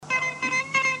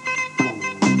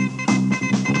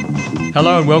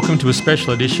Hello and welcome to a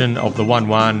special edition of the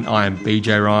 1-1. I am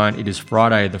BJ Ryan. It is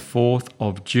Friday the 4th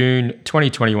of June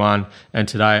 2021 and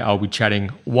today I'll be chatting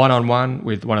one-on-one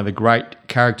with one of the great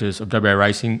characters of WA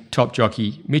racing, top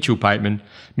jockey Mitchell Pateman.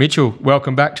 Mitchell,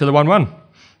 welcome back to the 1-1.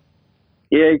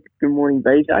 Yeah, good morning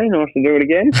BJ. Nice to do it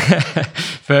again.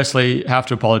 Firstly, have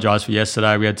to apologise for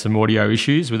yesterday. We had some audio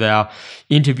issues with our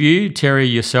interview, Terry,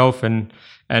 yourself and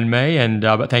me,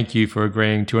 but thank you for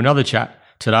agreeing to another chat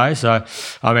today. So,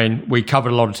 I mean, we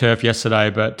covered a lot of turf yesterday,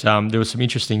 but there were some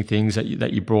interesting things that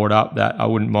you brought up that I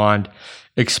wouldn't mind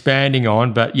expanding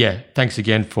on. But yeah, thanks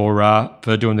again for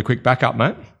doing the quick backup,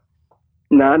 mate.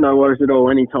 No worries at all.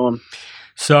 Anytime.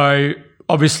 So,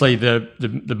 obviously,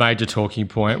 the major talking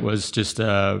point was just,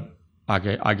 I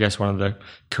guess, one of the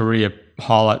career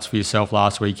highlights for yourself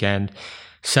last weekend.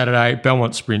 Saturday,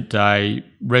 Belmont Sprint Day,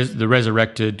 the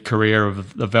resurrected career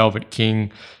of the Velvet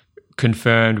King,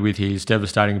 confirmed with his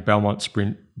devastating Belmont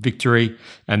Sprint victory,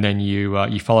 and then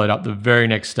you followed up the very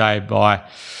next day by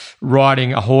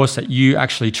riding a horse that you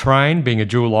actually trained, being a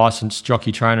dual licensed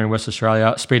jockey trainer in West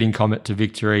Australia, Speeding Comet to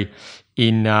victory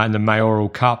in the Mayoral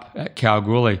Cup at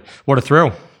Kalgoorlie. What a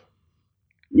thrill!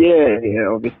 Yeah,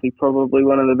 obviously probably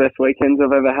one of the best weekends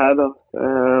I've ever had.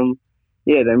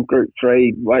 Them Group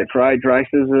 3 weight for age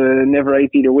races are never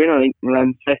easy to win. I think we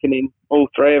ran second in all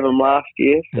three of them last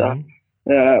year, so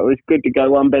it was good to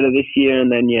go one better this year.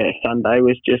 And then Sunday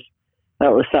was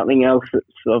that was something else that's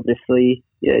obviously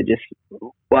just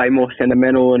way more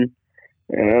sentimental, and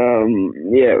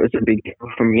it was a big deal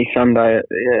for me Sunday.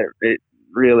 It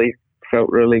really felt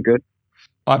really good.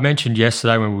 I mentioned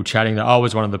yesterday when we were chatting that I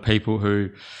was one of the people who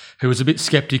was a bit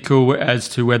sceptical as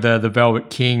to whether the Velvet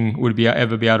King would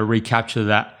ever be able to recapture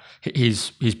that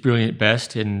his brilliant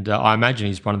best, and I imagine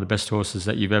he's one of the best horses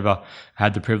that you've ever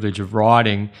had the privilege of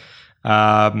riding.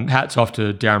 Hats off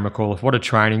to Darren McAuliffe. What a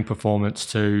training performance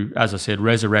to, as I said,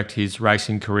 resurrect his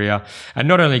racing career and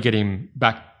not only get him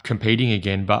back competing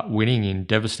again, but winning in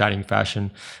devastating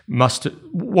fashion.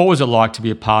 What was it like to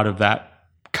be a part of that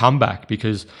comeback?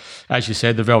 Because, as you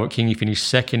said, the Velvet King, he finished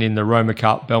second in the Roma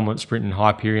Cup, Belmont Sprint and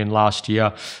Hyperion last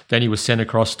year. Then he was sent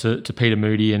across to Peter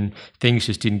Moody and things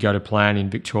just didn't go to plan in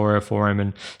Victoria for him.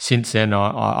 And since then,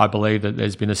 I believe that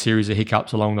there's been a series of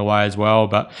hiccups along the way as well.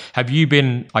 But have you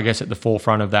been, I guess, at the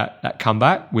forefront of that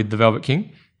comeback with the Velvet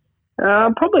King?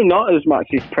 Probably not as much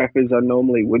as prep as I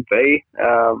normally would be.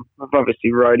 I've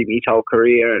obviously rode him his whole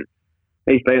career, and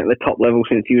he's been at the top level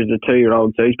since he was a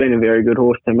 2-year-old, so he's been a very good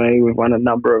horse to me. We've won a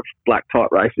number of black type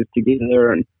races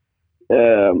together, and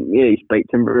he's beat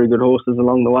some very good horses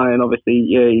along the way, and obviously,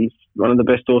 he's one of the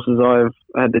best horses I've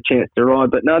had the chance to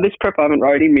ride. But no, this prep I haven't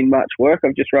rode him in much work.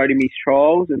 I've just rode him his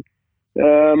trials, and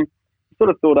sort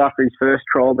of thought after his first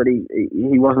trial that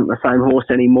he wasn't the same horse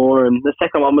anymore, and the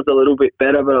second one was a little bit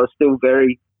better, but I was still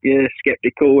very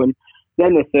sceptical, and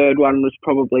then the third one was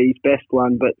probably his best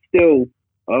one, but still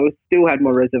still had my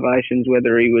reservations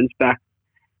whether he was back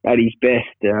at his best.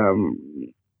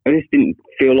 I just didn't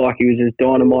feel like he was as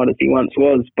dynamite as he once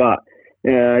was. But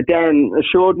Darren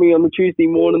assured me on the Tuesday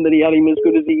morning that he had him as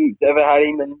good as he's ever had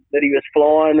him and that he was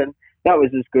flying. And that was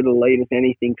as good a lead as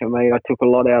anything for me. I took a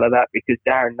lot out of that because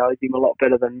Darren knows him a lot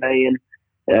better than me.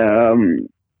 And,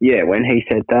 when he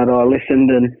said that, I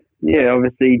listened and,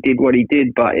 obviously he did what he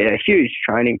did. But, huge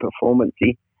training performance.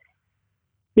 He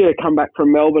come back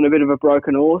from Melbourne, a bit of a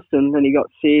broken horse, and then he got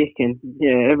sick, and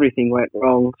everything went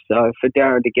wrong. So for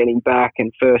Darren to get him back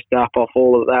and first up off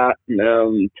all of that,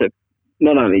 to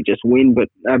not only just win but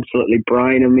absolutely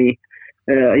brain me,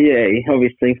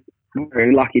 obviously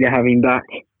very lucky to have him back.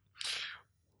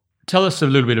 Tell us a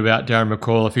little bit about Darren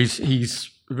McAuliffe. He's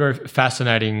a very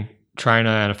fascinating trainer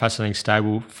and a fascinating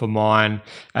stable for mine.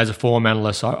 As a form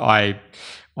analyst,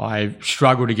 I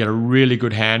struggle to get a really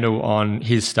good handle on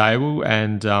his stable,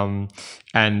 and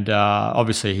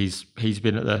obviously he's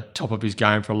been at the top of his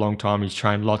game for a long time. He's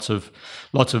trained lots of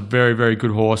very, very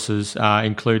good horses,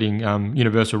 including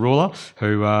Universal Ruler,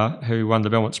 who won the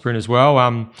Belmont Sprint as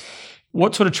well.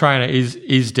 What sort of trainer is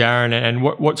Darren, and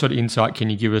what sort of insight can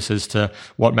you give us as to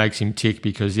what makes him tick?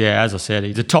 Because as I said,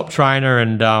 he's a top trainer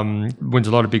and wins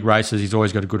a lot of big races. He's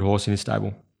always got a good horse in his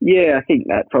stable. Yeah, I think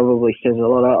that probably says a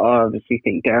lot. I obviously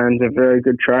think Darren's a very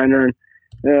good trainer,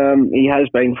 and he has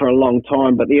been for a long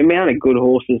time. But the amount of good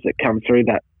horses that come through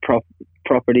that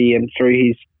property and through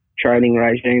his training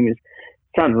regime is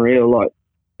unreal. Like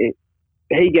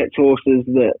he gets horses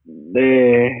that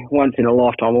they're once in a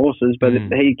lifetime horses, but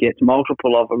he gets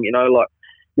multiple of them. Like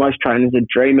most trainers would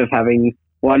dream of having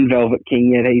one Velvet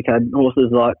King, yet he's had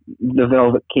horses like the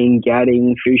Velvet King,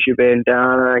 Gadding, Fuchsia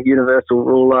Bandana, Universal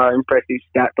Ruler, impressive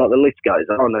stats, like the list goes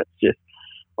on. It's just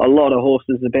a lot of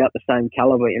horses about the same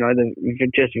calibre. They're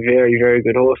just very, very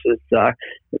good horses. So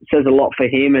it says a lot for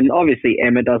him. And obviously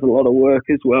Emma does a lot of work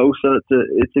as well. So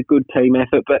it's a good team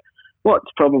effort. But what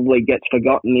probably gets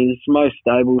forgotten is most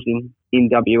stables in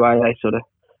WA, they sort of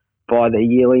buy their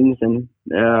yearlings and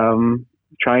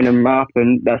train them up,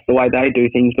 and that's the way they do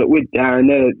things. But with Darren,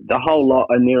 the whole lot,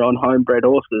 and they're on homebred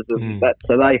horses. And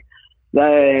so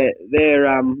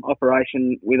their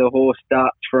operation with a horse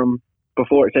starts from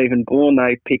before it's even born.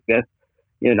 They pick the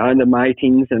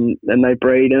matings, and then they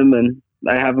breed them, and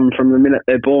they have them from the minute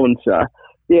they're born. So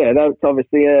yeah, that's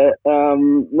obviously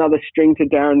another string to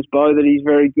Darren's bow that he's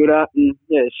very good at. And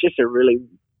yeah, it's just a really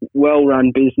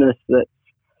well-run business that,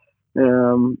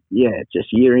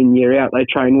 just year in, year out, they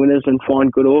train winners and find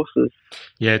good horses.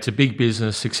 Yeah, it's a big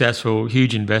business, successful,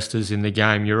 huge investors in the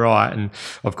game. You're right, and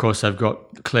of course they've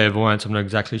got clairvoyance. I'm not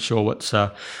exactly sure what's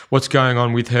going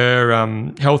on with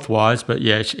her health-wise, but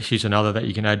yeah, she's another that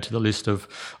you can add to the list of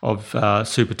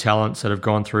super talents that have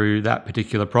gone through that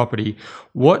particular property.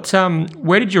 Where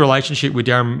did your relationship with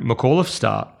Darren McAuliffe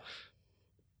start?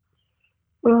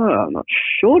 I'm not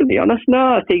sure, to be honest. No,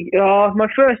 I think my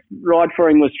first ride for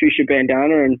him was Fisher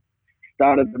Bandana, and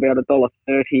started about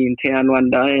 $1.30 in town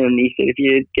one day, and he said, if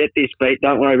you get this beat,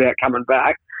 don't worry about coming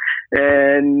back.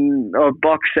 And I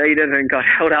box seated and got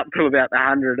held up to about the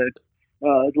 100. I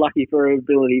was lucky for her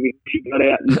ability because she got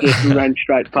out and just ran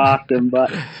straight past him.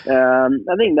 But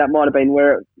I think that might have been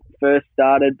where it first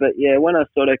started. But yeah, when I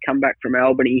sort of come back from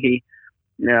Albany, he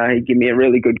gave me a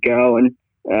really good go and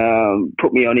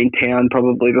put me on in town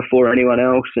probably before anyone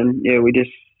else. And yeah, we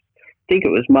just think it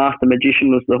was Master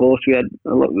Magician was the horse we had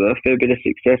a fair bit of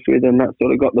success with, and that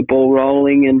sort of got the ball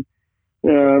rolling. And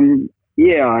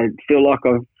I feel like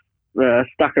I've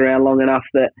stuck around long enough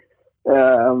that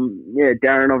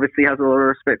Darren obviously has a lot of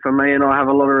respect for me, and I have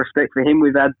a lot of respect for him.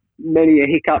 We've had many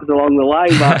hiccups along the way,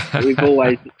 but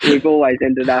we've always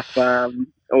ended up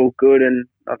all good, and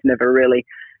I've never really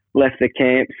left the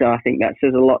camp. So I think that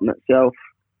says a lot in itself.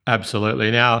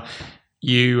 Absolutely. Now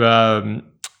you've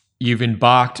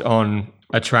embarked on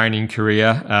a training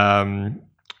career. I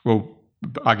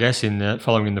guess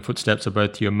following in the footsteps of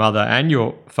both your mother and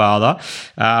your father.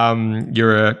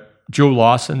 You're a dual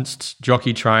licensed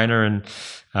jockey trainer, and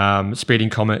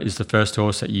Speeding Comet is the first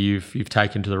horse that you've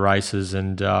taken to the races,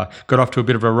 and got off to a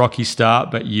bit of a rocky start,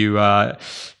 but you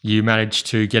managed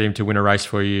to get him to win a race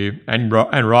for you and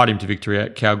ride him to victory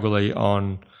at Kalgoorlie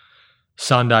on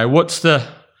Sunday. What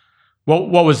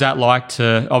was that like?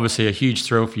 To obviously a huge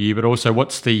thrill for you, but also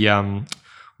what's the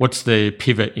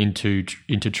pivot into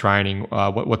training?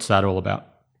 What's that all about?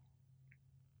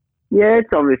 Yeah,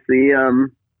 it's obviously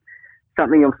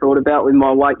something I've thought about with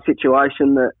my weight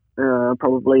situation, that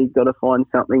probably got to find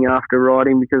something after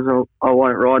riding, because I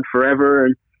won't ride forever.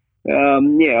 And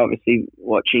obviously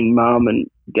watching Mum and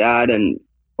Dad and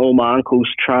all my uncles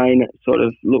train, it sort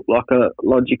of looked like a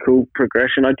logical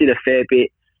progression. I did a fair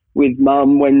bit with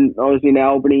Mum when I was in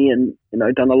Albany, and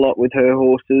done a lot with her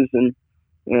horses, and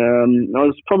I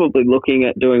was probably looking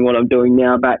at doing what I'm doing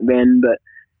now back then, but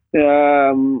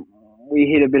we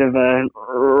hit a bit of a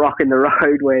rock in the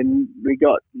road when we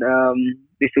got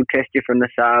Mitchell Pateman from the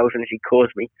sales, and she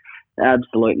caused me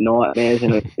absolute nightmares,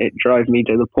 and it drove me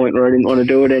to the point where I didn't want to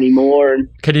do it anymore. And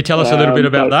can you tell us a little bit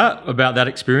about that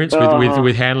experience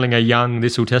with handling a young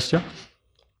Mitchell Pateman?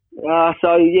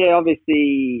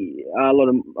 Obviously a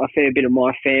fair bit of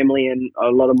my family and a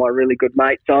lot of my really good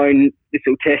mates own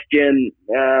Mitchell Pateman.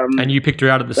 And you picked her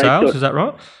out at the sales, is that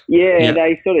right? Yeah,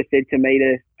 they sort of said to me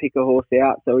to pick a horse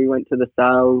out, so we went to the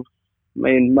sales,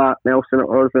 me and Mark Nelson it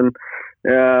was, and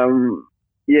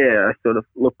I sort of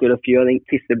looked at a few. I think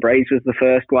Kiss the Breeze was the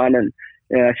first one, and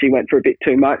she went for a bit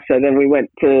too much, so then we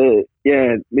went to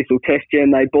Mitchell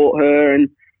Pateman. They bought her, and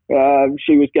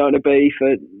she was going to be for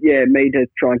me to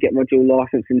try and get my dual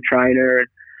license and train her. And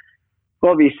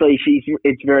obviously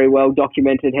it's very well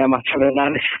documented how much of a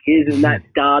nut she is, and that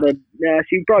started.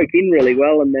 She broke in really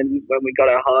well, and then when we got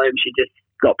her home, she just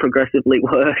got progressively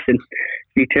worse, and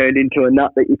she turned into a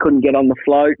nut that you couldn't get on the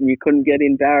float, and you couldn't get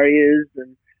in barriers,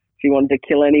 and she wanted to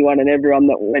kill anyone and everyone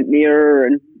that went near her.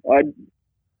 And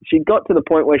she'd got to the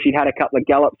point where she'd had a couple of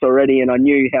gallops already, and I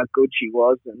knew how good she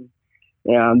was, and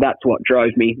that's what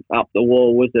drove me up the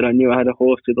wall, was that I knew I had a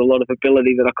horse with a lot of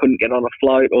ability that I couldn't get on a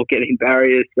float or get in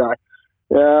barriers. So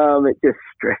it just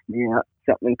stressed me out,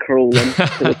 something cruel, and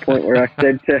to the point where I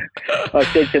said to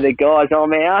the guys,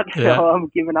 I'm out, I'm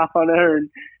giving up on her.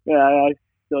 And I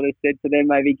sort of said to them,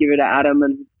 maybe give it to Adam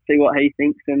and see what he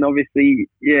thinks. And obviously,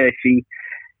 she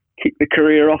kicked the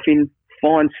career off in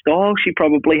fine style. She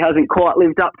probably hasn't quite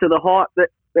lived up to the hype that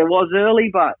there was early,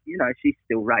 but, she's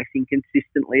still racing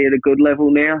consistently at a good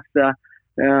level now. So,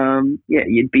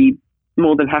 you'd be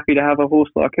more than happy to have a horse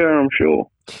like her, I'm sure.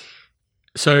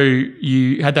 So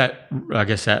you had that, I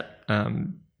guess,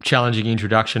 challenging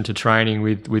introduction to training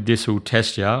with This Will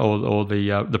Test You, or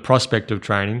the prospect of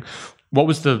training. What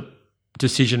was the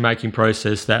decision-making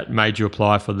process that made you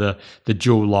apply for the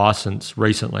dual license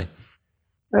recently?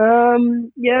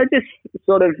 Just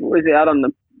sort of was out on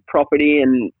the property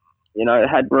and,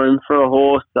 had room for a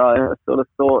horse. So I sort of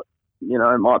thought,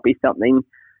 it might be something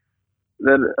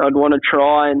that I'd want to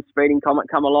try, and Speeding Comet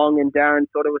come along, and Darren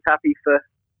sort of was happy for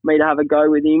me to have a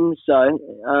go with him. So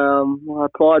I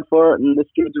applied for it, and the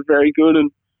stewards were very good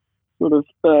and sort of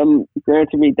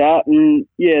granted me that. And,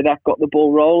 that got the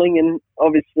ball rolling. And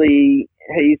obviously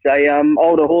he's a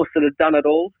older horse that had done it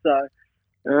all.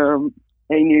 So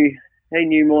he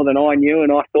knew more than I knew,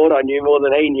 and I thought I knew more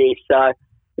than he knew. So,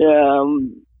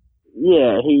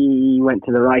 he went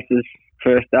to the races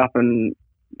first up, and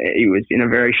he was in a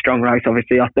very strong race.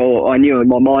 Obviously, I knew in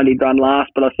my mind he'd run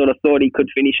last, but I sort of thought he could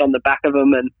finish on the back of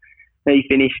him, and he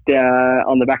finished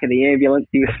on the back of the ambulance.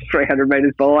 He was 300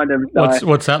 metres behind him. So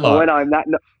what's that like? I went home that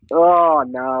night. Oh,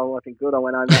 no, it wasn't good. I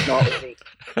went home that night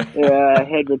with me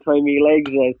head between my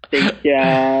legs. I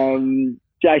think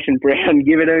Jason Brown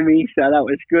gave it to me, so that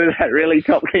was good. That really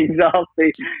topped things off.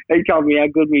 He told me how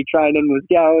good my training was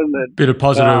going. And, bit of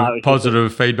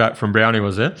positive feedback from Brownie,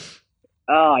 was there?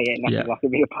 Oh, yeah, nothing like a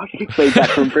bit of positive feedback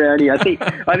from Brownie. I think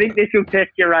This Will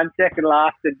Test You run second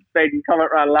last, and Speeding Comet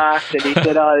run last, and he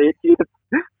said, it's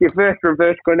your first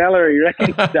reverse Quinella, he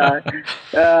reckons.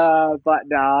 So, but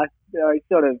no, it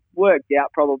sort of worked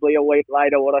out probably a week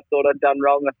later what I thought I'd done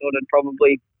wrong. I thought I'd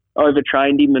probably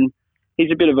overtrained him, and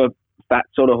he's a bit of a fat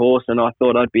sort of horse, and I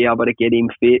thought I'd be able to get him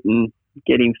fit and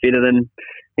get him fitter than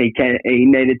he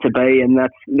needed to be, and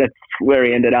that's where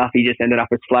he ended up. He just ended up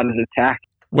as flat as a tack.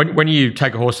 When you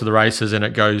take a horse to the races and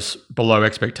it goes below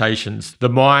expectations, the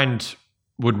mind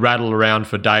would rattle around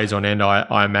for days on end,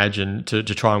 I imagine, to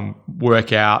try and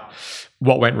work out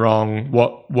what went wrong,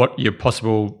 what your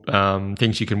possible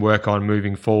things you can work on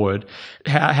moving forward.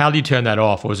 How do you turn that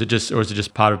off, or is it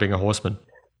just part of being a horseman?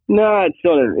 No,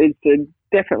 it's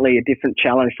definitely a different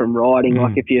challenge from riding.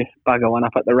 Like if you bugger one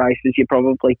up at the races, you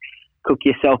probably cook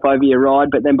yourself over your ride,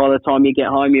 but then by the time you get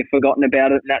home, you've forgotten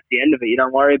about it, and that's the end of it. You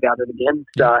don't worry about it again.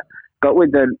 So, but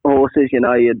with the horses,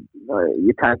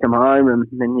 you take them home, and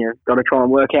then you've got to try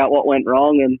and work out what went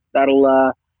wrong, and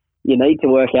that'll you need to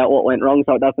work out what went wrong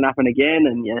so it doesn't happen again.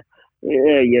 And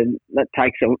that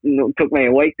it took me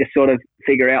a week to sort of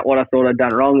figure out what I thought I'd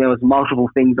done wrong. There was multiple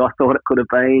things I thought it could have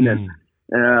been,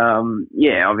 and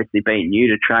obviously being new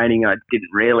to training, I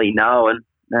didn't really know, and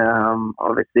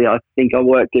obviously I think I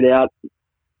worked it out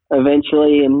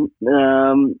eventually, and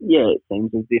it seems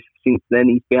as if since then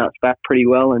he's bounced back pretty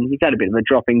well, and he's had a bit of a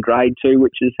drop in grade too,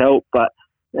 which has helped, but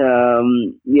I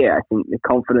think the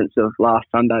confidence of last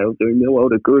Sunday will do him a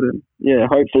world of good, and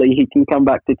hopefully he can come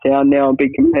back to town now and be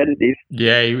competitive.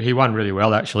 Yeah, he won really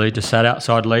well actually, just sat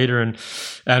outside leader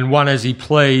and won as he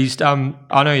pleased.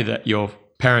 I know that your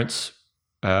parents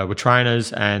were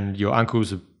trainers, and your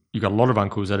uncles, you've got a lot of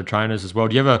uncles that are trainers as well.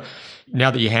 Do you ever, now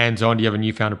that you're hands-on, do you have a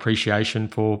newfound appreciation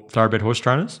for thoroughbred horse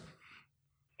trainers?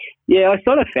 Yeah, I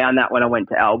sort of found that when I went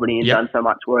to Albany and done so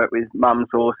much work with mum's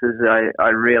horses. I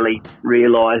really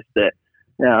realised that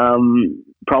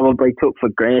probably took for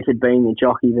granted being a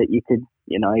jockey that you could,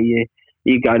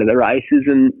 you go to the races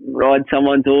and ride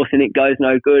someone's horse and it goes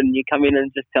no good, and you come in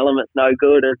and just tell them it's no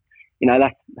good, and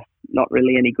that's not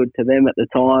really any good to them at the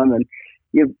time, and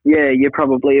you're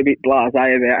probably a bit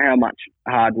blasé about how much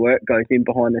hard work goes in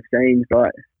behind the scenes.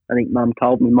 Like, I think Mum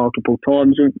told me multiple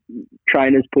times,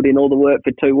 trainers put in all the work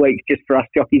for 2 weeks just for us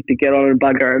jockeys to get on and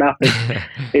bugger it up.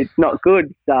 It's not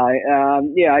good. So,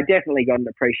 I definitely got an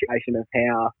appreciation of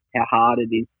how hard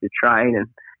it is to train, and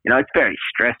it's very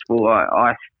stressful.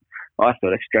 I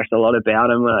sort of stress a lot about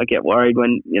them, and I get worried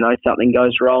when something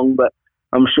goes wrong, but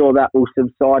I'm sure that will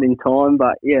subside in time.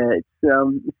 But it's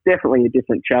definitely a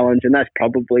different challenge, and that's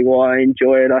probably why I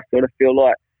enjoy it. I sort of feel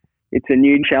like it's a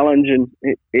new challenge, and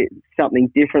it's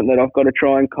something different that I've got to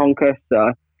try and conquer.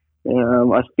 So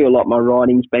I feel like my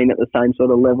riding's been at the same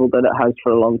sort of level that it has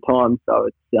for a long time. So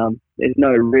it's there's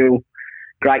no real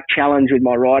great challenge with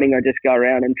my riding. I just go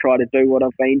around and try to do what I've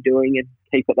been doing and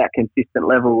keep at that consistent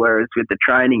level. Whereas with the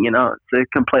training, it's a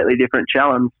completely different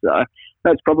challenge. So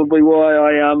that's probably why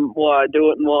I do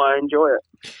it and why I enjoy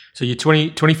it. So you're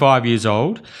 25 years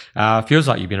old. Feels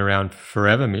like you've been around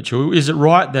forever, Mitchell. Is it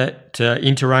right that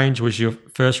Interrange was your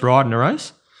first ride in a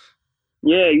race?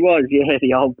 Yeah, he was. Yeah,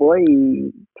 the old boy.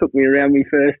 He took me around me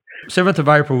first. 7th of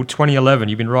April 2011.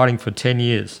 You've been riding for 10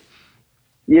 years.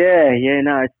 Yeah,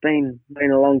 no, it's been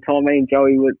a long time. Me and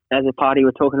Joey as a party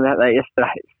were talking about that yesterday.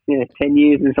 Yeah, 10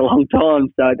 years is a long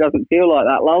time, so it doesn't feel like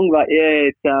that long. But yeah,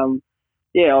 it's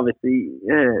yeah, obviously,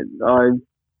 yeah, I've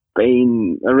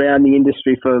been around the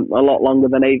industry for a lot longer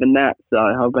than even that. So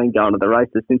I've been going to the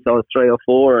races since I was 3 or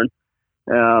 4, and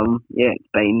yeah, it's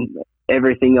been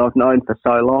everything I've known for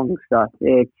so long. So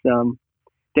yeah, it's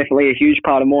definitely a huge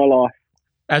part of my life.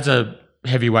 As a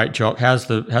heavyweight jock, how's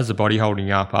the body holding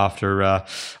up after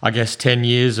I guess 10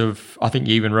 years of, I think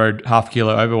you even rode half a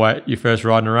kilo overweight your first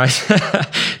ride in a race.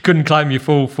 Couldn't claim your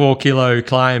full 4 kilo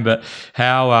claim, but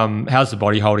how's the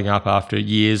body holding up after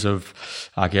years of,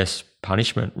 I guess,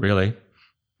 punishment really?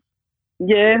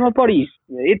 Yeah, my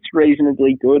it's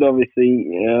reasonably good. Obviously,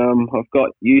 I've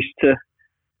got used to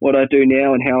what I do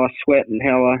now and how I sweat and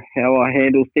how I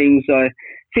handle things. So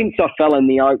since I fell in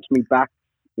the Oaks, my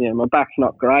back's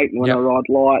not great. And when I ride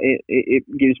light, it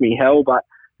gives me hell. But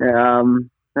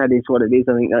that is what it is.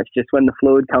 I think that's just when the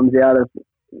fluid comes out of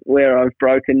where I've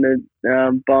broken the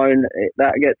bone,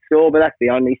 that gets sore. But that's the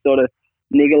only sort of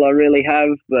niggle I really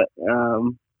have. But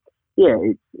yeah,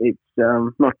 it's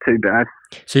not too bad.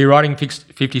 So you're riding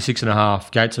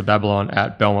 56.5 Gates of Babylon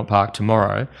at Belmont Park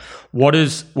tomorrow. What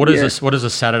does a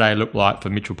Saturday look like for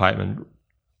Mitchell Pateman?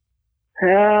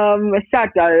 A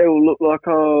Saturday will look like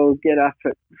I'll get up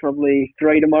at probably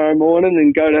 3 tomorrow morning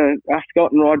and go to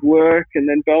Ascot and ride work, and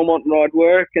then Belmont and ride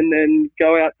work, and then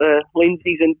go out to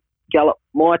Lindsay's and gallop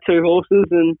my 2 horses.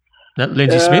 And That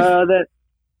Lindsay Smith? That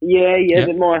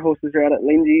my horses are out at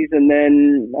Lindsay's, and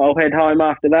then I'll head home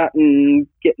after that and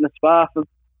get in the spa for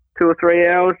 2 or 3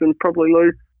 hours and probably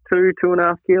lose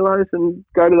 2.5 kilos and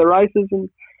go to the races and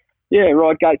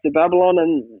ride Gates of Babylon,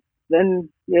 and then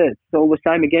it's all the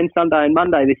same again Sunday and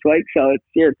Monday this week. So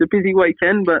it's a busy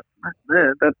weekend, but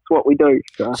that's what we do.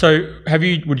 So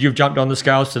would you have jumped on the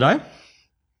scales today?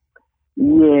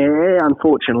 Yeah,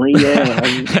 unfortunately, yeah.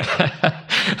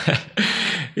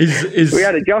 We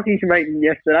had a jockeys meeting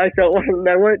yesterday, so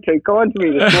they weren't too kind to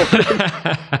me this morning.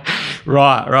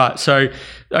 Right. So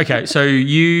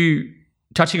you,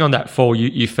 touching on that fall,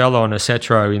 you fell on a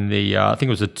Cetro in the, I think it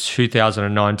was the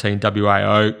 2019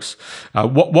 WA Oaks.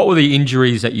 What were the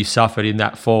injuries that you suffered in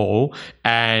that fall,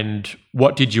 and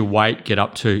what did your weight get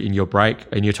up to in your break,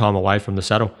 in your time away from the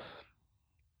saddle?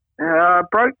 I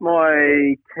broke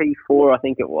my T4, I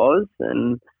think it was,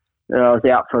 and I was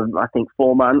out for, I think,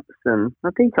 4 months, and I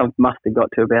think I must have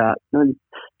got to about,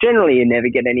 generally you never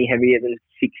get any heavier than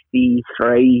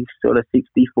 63, sort of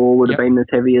 64 would have been as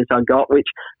heavy as I got, which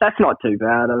that's not too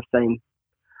bad. I've seen,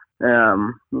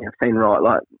 seen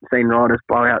riders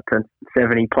blow out to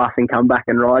 70 plus and come back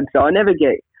and ride, so I never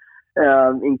get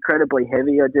incredibly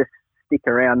heavy. I just stick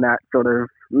around that sort of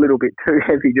little bit too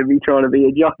heavy to be trying to be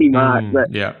a jockey, Mark.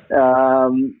 It's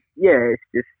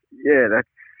just,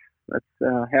 that's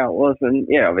how it was. And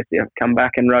obviously I've come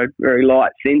back and rode very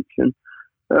light since, and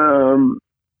I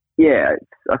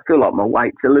feel like my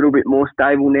weight's a little bit more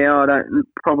stable now.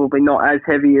 Probably not as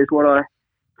heavy as what I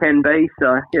can be.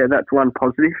 So that's one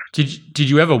positive. Did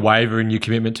you ever waver in your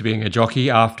commitment to being a jockey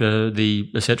after the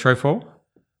Cetro fall?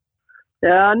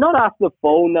 Not after the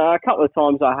fall, no. A couple of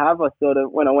times I have.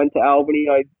 When I went to Albany,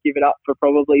 I'd give it up for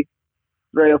probably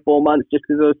 3 or 4 months just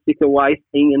because I was sick of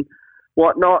wasting and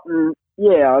whatnot. And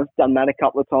I've done that a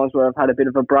couple of times where I've had a bit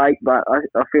of a break, but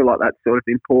I feel like that's sort of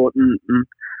important. And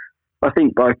I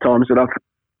think both times that I've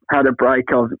had a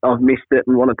break, I've missed it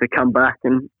and wanted to come back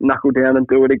and knuckle down and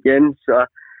do it again. So,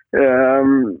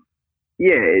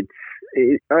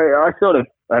 I sort of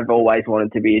have always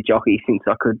wanted to be a jockey since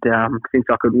I could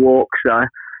walk. So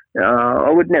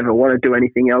I would never want to do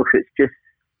anything else.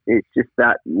 It's just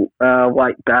that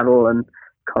weight battle and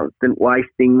constant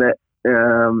wasting that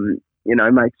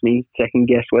makes me second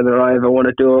guess whether I ever want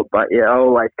to do it. But I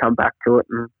always come back to it,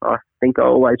 and I think I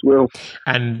always will.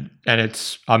 And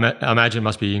it's, I imagine it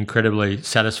must be incredibly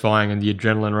satisfying, and the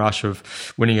adrenaline rush of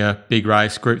winning a big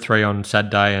race, Group 3 on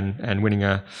Saturday, and winning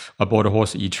aboard a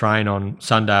horse that you train on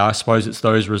Sunday. I suppose it's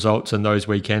those results and those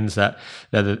weekends that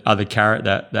are the other carrot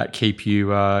that keep you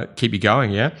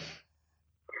going. Yeah.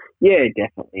 Yeah,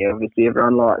 definitely. Obviously,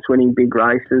 everyone likes winning big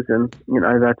races, and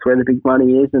that's where the big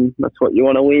money is, and that's what you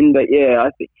want to win. But I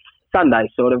think Sunday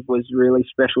sort of was really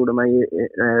special to me.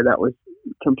 That was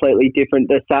completely different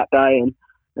to Saturday, and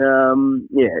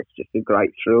it's just a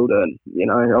great thrill to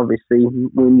obviously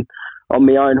win on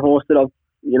my own horse that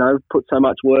I've put so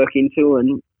much work into,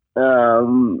 and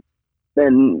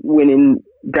then winning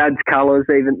Dad's colours,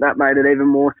 even that made it even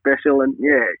more special. And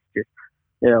it's just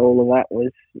all of that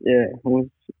was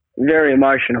very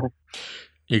emotional.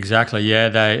 Exactly. Yeah,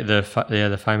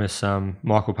 the famous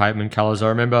Michael Pateman colours. I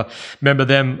remember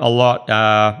them a lot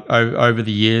over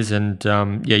the years. And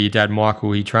your dad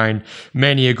Michael, he trained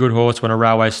many a good horse. Won a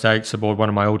railway stakes aboard one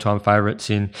of my all-time favourites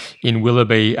in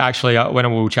Willoughby. Actually,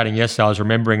 when we were chatting yesterday, I was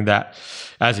remembering that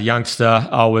as a youngster,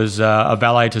 I was a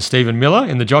valet to Stephen Miller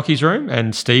in the jockey's room,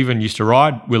 and Stephen used to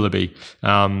ride Willoughby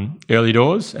early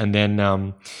doors, and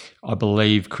then. I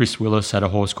believe Chris Willis had a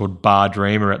horse called Bar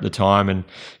Dreamer at the time, and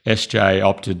SJ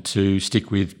opted to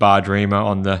stick with Bar Dreamer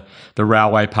on the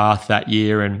railway path that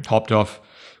year and hopped off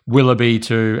Willoughby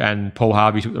and Paul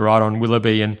Harvey took the ride on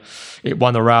Willoughby, and it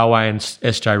won the railway, and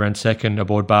SJ ran second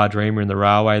aboard Bar Dreamer in the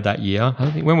railway that year. I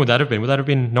don't think, when would that have been? Would that have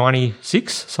been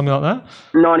 96, something like that?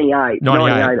 98.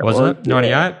 98, wasn't it?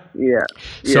 98?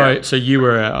 Yeah. So you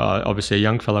were obviously a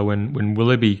young fellow when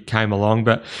Willoughby came along,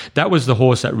 but that was the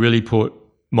horse that really put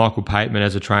Michael Pateman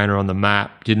as a trainer on the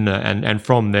map, didn't it? And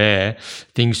from there,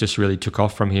 things just really took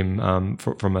off from him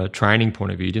from a training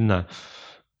point of view, didn't they?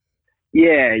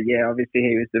 Yeah. Obviously,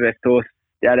 he was the best horse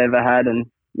Dad ever had, and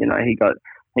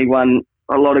he won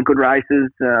a lot of good races.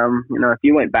 If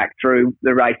you went back through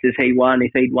the races he won,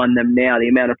 if he'd won them now, the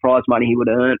amount of prize money he would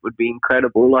have earned would be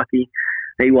incredible. Like he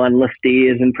won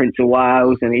Listeers and Prince of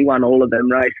Wales, and he won all of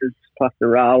them races, plus the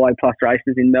railway, plus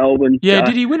races in Melbourne. Yeah, so,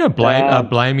 did he win a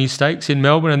Blamey Stakes in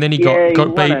Melbourne, and then he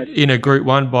got beat in a Group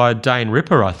 1 by Dane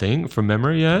Ripper, I think, from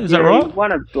memory. Yeah, is that right? He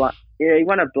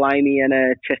won a Blamey and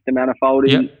a Chester Manifold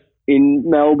in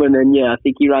Melbourne, and I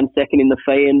think he ran second in the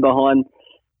Fian behind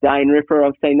Dane Ripper.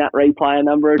 I've seen that replay a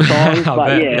number of times,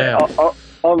 but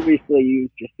obviously he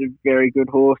was just a very good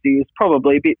horse. He was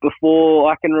probably a bit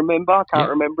before I can remember. I can't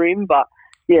remember him, but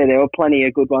yeah, there were plenty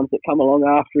of good ones that come along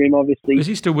after him, obviously. Is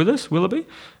he still with us, Willoughby?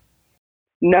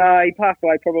 No, he passed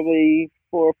away probably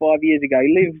 4 or 5 years ago.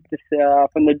 He lived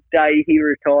from the day he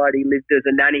retired. He lived as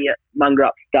a nanny at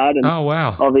Mungerup Stud, and oh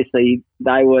wow! Obviously,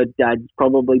 they were Dad's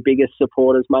probably biggest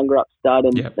supporters, Mungerup Stud,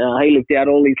 and he lived out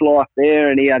all his life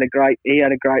there. And he had a great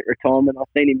retirement. I've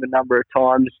seen him a number of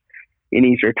times in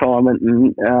his retirement,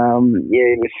 and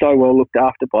he was so well looked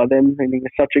after by them. And he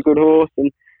was such a good horse,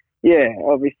 and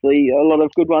obviously a lot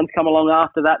of good ones come along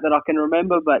after that I can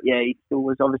remember, but he still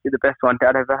was obviously the best one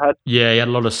Dad ever had. Yeah, he had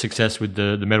a lot of success with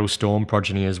the Metal Storm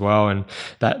progeny as well, and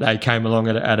that they came along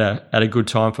at a good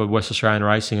time for West Australian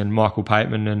racing, and Michael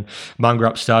Pateman and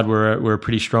Mungerup Stud were a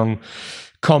pretty strong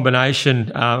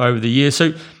combination over the years.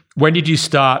 So when did you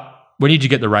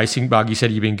get the racing bug? You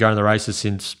said you've been going to the races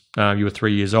since you were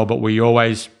 3 years old, but were you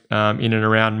always in and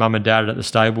around Mum and Dad at the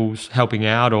stables helping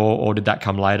out, or did that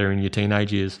come later in your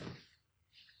teenage years?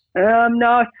 No,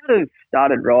 I sort of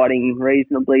started riding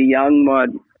reasonably young. My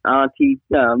auntie,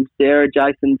 Sarah,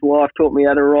 Jason's wife, taught me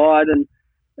how to ride, and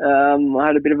I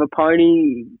had a bit of a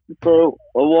pony for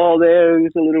a while there. He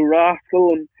was a little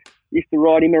rascal, and used to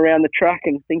ride him around the track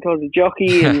and think I was a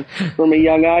jockey and from a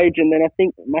young age. And then I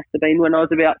think it must have been when I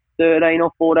was about 13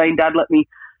 or 14, Dad let me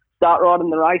start riding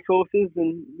the racehorses,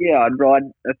 and I'd ride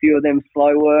a few of them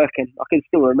slow work, and I can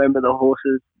still remember the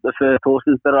first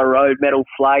horses that I rode, Metal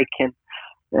Flake and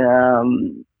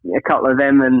a couple of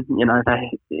them, and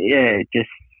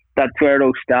that's where it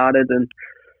all started. And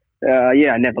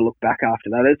I never looked back after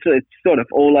that. It's sort of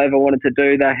all I ever wanted to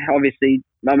do. They obviously,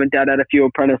 Mum and Dad had a few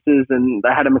apprentices, and they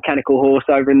had a mechanical horse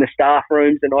over in the staff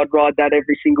rooms, and I'd ride that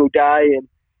every single day. And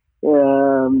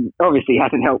obviously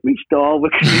hasn't helped me style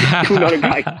because it's still not a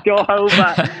great style,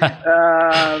 but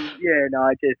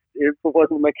if it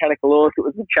wasn't a mechanical horse, it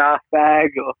was a chaff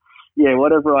bag or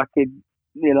whatever I could,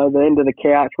 the end of the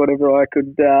couch, whatever I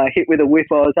could hit with a whip,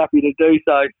 I was happy to do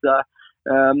so. So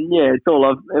it's all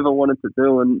I've ever wanted to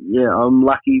do, and I'm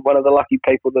lucky, one of the lucky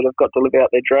people that have got to live out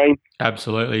their dream.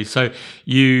 Absolutely. So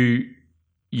you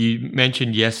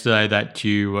mentioned yesterday that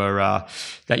you were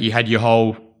that you had your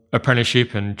whole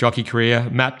apprenticeship and jockey career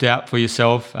mapped out for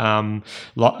yourself. You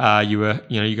were,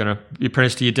 you're going to be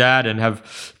apprentice to your dad and have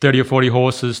 30 or 40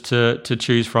 horses to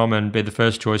choose from and be the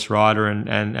first choice rider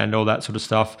and all that sort of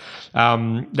stuff.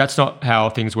 That's not how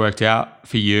things worked out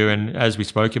for you. And as we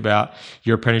spoke about,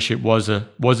 your apprenticeship was a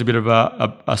bit of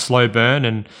a slow burn,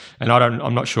 and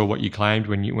I'm not sure what you claimed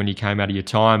when you came out of your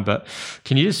time, but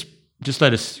can you just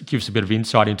let us give us a bit of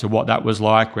insight into what that was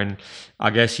like when I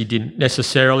guess you didn't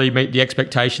necessarily meet the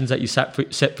expectations that you set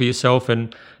for yourself,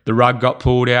 and the rug got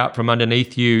pulled out from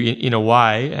underneath you in a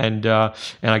way, and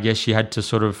I guess you had to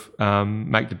sort of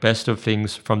make the best of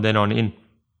things from then on in.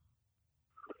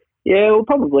 Yeah, well,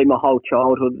 probably my whole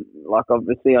childhood. Like,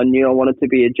 obviously, I knew I wanted to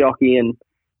be a jockey, and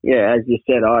as you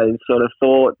said, I sort of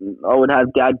thought I would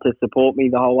have Dad to support me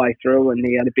the whole way through, and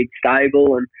he had a big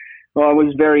stable, and I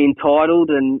was very entitled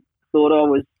and thought I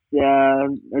was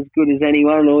as good as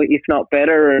anyone, or if not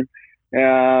better. And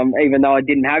even though I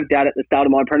didn't have Dad at the start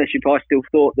of my apprenticeship, I still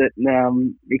thought that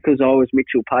because I was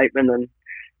Mitchell Pateman and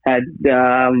had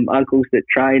uncles that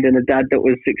trained and a dad that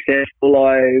was successful,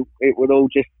 it would all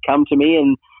just come to me.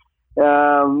 And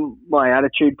my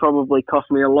attitude probably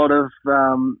cost me a lot of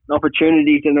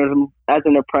opportunities. And as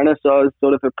an apprentice, I was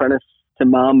sort of apprentice to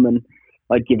Mum, and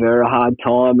I'd give her a hard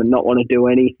time and not want to do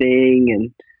anything,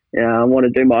 and I want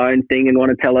to do my own thing and want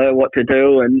to tell her what to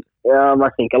do. And I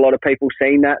think a lot of people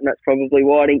seen that, and that's probably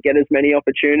why I didn't get as many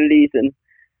opportunities. And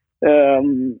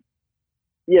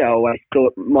I always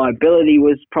thought my ability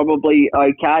was probably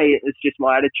okay. It's just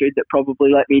my attitude that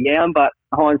probably let me down. But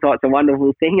hindsight's a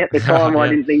wonderful thing. At the time, I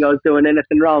didn't think I was doing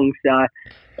anything wrong. So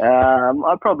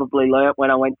I probably learnt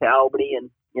when I went to Albany,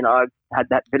 and I had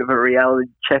that bit of a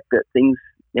reality check that things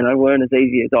weren't as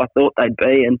easy as I thought they'd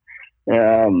be. And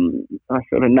I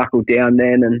sort of knuckled down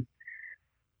then, and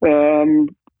I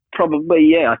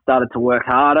started to work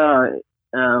harder.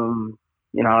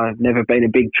 I've never been a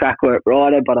big track work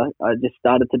rider, but I just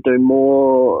started to do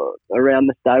more around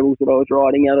the stables that I was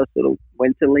riding at. I sort of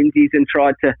went to Lindsay's and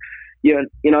tried to,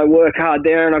 work hard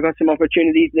there, and I got some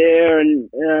opportunities there. And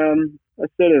I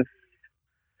suppose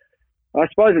I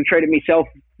treated myself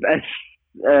as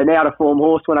an out-of-form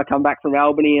horse when I come back from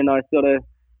Albany, and I sort of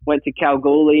went to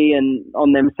Kalgoorlie, and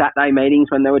on them Saturday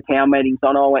meetings when there were town meetings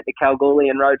on, I went to Kalgoorlie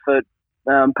and rode for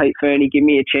Pete Fernie, give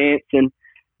me a chance. And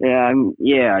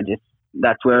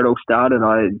that's where it all started.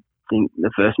 I think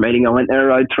the first meeting I went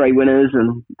there, I rode 3 winners,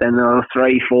 and then there were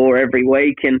 3, 4 every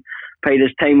week. And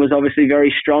Peter's team was obviously very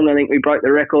strong. I think we broke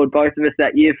the record, both of us,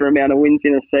 that year for amount of wins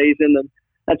in a season. And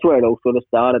that's where it all sort of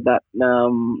started. That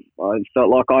I felt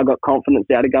like I got confidence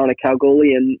out of going to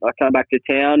Kalgoorlie, and I came back to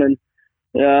town and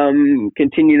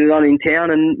continued it on in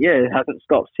town. And it hasn't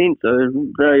stopped since. So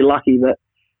I'm very lucky that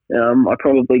I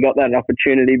probably got that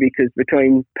opportunity, because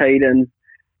between Pete and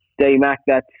D-Mac,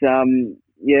 that's who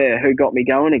got me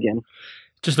going again.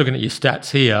 Just looking at your stats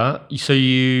here,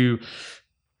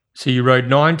 so you rode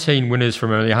 19 winners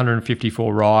from only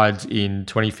 154 rides in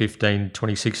 2015,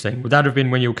 2016. Would that have been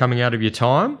when you were coming out of your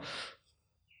time?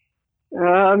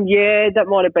 That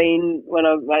might have been when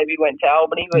I maybe went to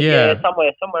Albany, but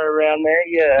somewhere around there,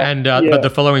 And but the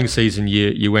following season,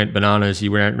 you went bananas.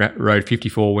 You rode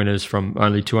 54 winners from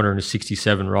only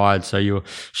 267 rides, so you were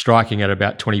striking at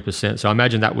about 20%. So I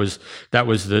imagine that was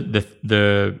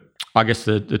the I guess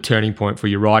the turning point for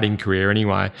your riding career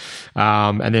anyway.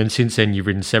 And then since then you've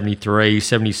ridden 73,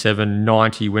 77,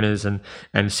 90 winners and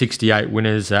 68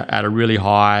 winners at a really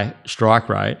high strike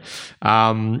rate.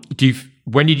 I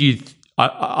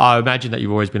imagine that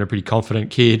you've always been a pretty confident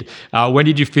kid. When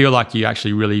did you feel like you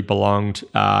actually really belonged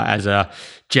as a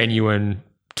genuine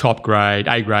top grade,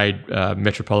 A-grade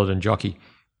metropolitan jockey?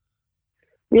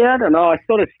 Yeah, I don't know. I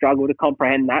sort of struggle to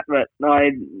comprehend that, but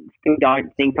I still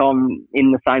don't think I'm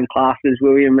in the same class as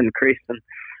William and Chris and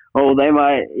all them.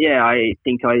 I still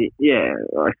think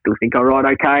I ride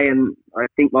okay, and I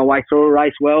think my way through a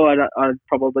race well. I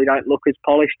probably don't look as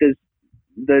polished as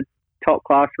the top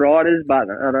class riders, but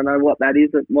I don't know what that is.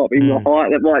 It might be my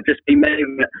height. It might just be me.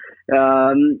 But,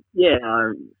 I'm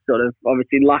sort of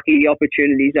obviously lucky the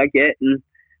opportunities I get, and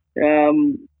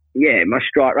my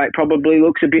strike rate probably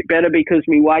looks a bit better because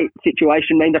my weight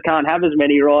situation means I can't have as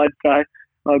many rides. So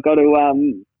I've got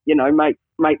to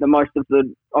make the most of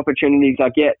the opportunities I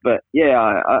get. But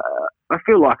I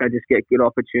feel like I just get good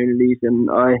opportunities,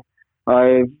 and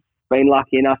I've been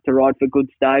lucky enough to ride for good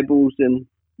stables and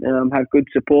have good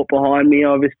support behind me. I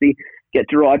obviously get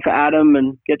to ride for Adam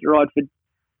and get to ride for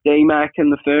D-Mac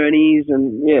and the Fernies,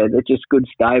 and they're just good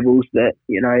stables that,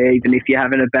 even if you're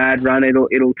having a bad run,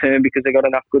 it'll turn because they've got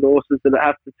enough good horses that it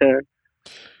has to turn.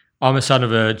 I'm a son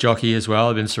of a jockey as well.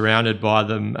 I've been surrounded by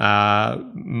them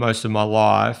most of my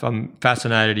life. I'm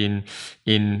fascinated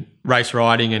in race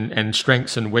riding and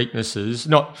strengths and weaknesses.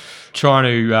 Not trying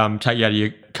to take you out of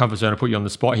your comfort zone and put you on the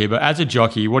spot here, but as a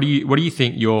jockey, what do you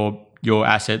think your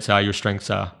assets are, your strengths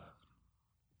are?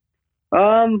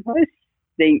 I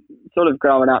think sort of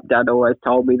growing up, Dad always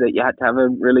told me that you had to have a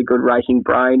really good racing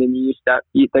brain, and you'd have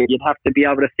to be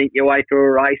able to think your way through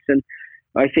a race. And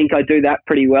I think I do that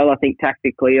pretty well. I think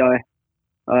tactically, I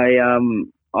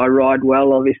ride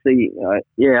well. Obviously, I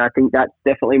think that's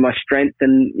definitely my strength.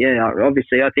 And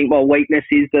obviously, I think my weakness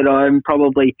is that I'm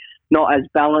probably not as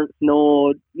balanced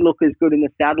nor look as good in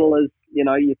the saddle as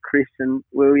your Chris and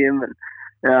William and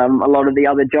a lot of the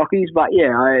other jockeys. But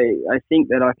I think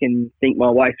that I can think my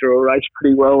way through a race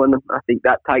pretty well, and I think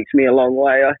that takes me a long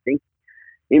way. I think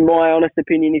in my honest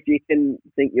opinion, if you can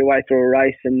think your way through a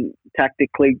race and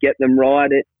tactically get them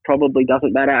right, it probably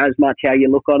doesn't matter as much how you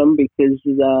look on them, because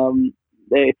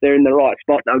if they're in the right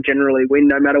spot, they'll generally win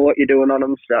no matter what you're doing on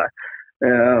them. So,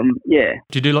 yeah.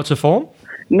 Do you do lots of form?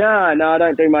 No, I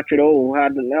don't do much at all. I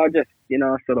just,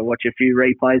 sort of watch a few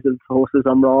replays of horses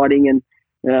I'm riding and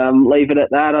leave it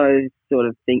at that. I sort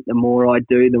of think the more I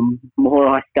do, the more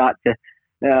I start to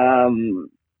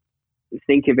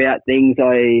think about things.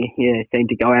 I seem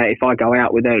to go out. If I go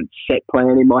out with a set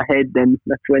plan in my head, then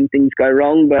that's when things go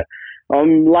wrong. But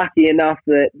I'm lucky enough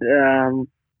that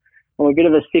I'm a bit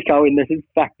of a sicko in the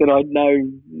fact that I know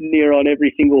near on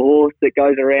every single horse that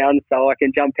goes around, so I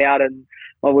can jump out and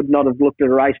I would not have looked at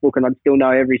a race book and I'd still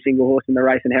know every single horse in the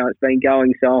race and how it's been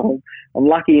going. So I'm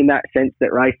lucky in that sense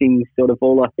that racing's sort of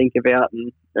all I think about.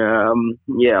 And I'm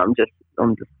just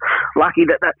lucky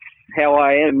that that's how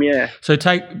I am. Yeah. So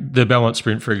take the Belmont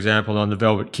Sprint for example on the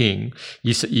Velvet King.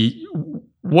 There's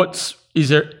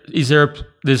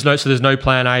no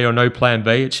plan A or no plan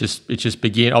B. It's just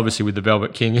begin. Obviously with the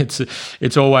Velvet King, it's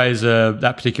always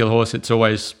that particular horse. It's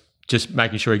always just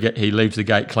making sure he leaves the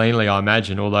gate cleanly, I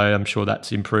imagine, although I'm sure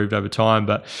that's improved over time.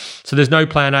 But so there's no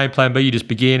plan A, plan B, you just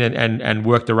begin and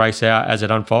work the race out as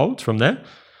it unfolds from there?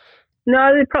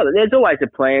 No, there's always a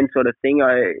plan sort of thing.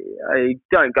 I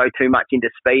don't go too much into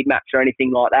speed maps or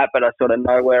anything like that, but I sort of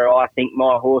know where I think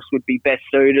my horse would be best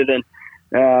suited, and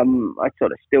I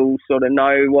sort of still sort of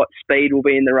know what speed will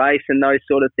be in the race and those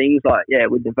sort of things. Like, yeah,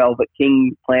 with the Velvet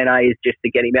King, plan A is just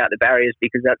to get him out the barriers,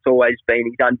 because that's always been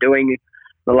his undoing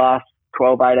the last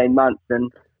 12, 18 months.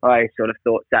 And I sort of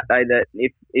thought Saturday that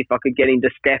if I could get him to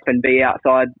step and be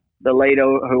outside the leader,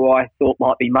 who I thought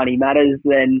might be Money Matters,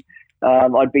 then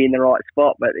I'd be in the right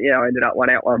spot. But, I ended up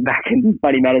 1 out, 1 back, and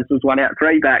Money Matters was 1 out,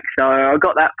 3 back. So I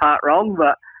got that part wrong,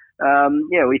 but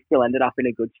we still ended up in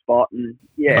a good spot. And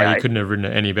you couldn't have ridden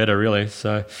it any better, really.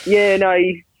 So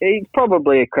he's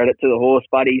probably a credit to the horse,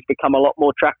 but he's become a lot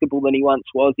more tractable than he once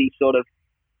was. He sort of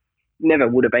never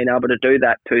would have been able to do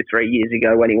that 2-3 years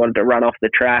ago when he wanted to run off the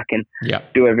track and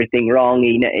do everything wrong.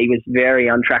 He was very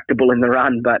untractable in the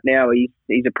run, but now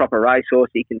he's a proper racehorse.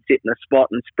 He can sit in a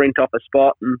spot and sprint off a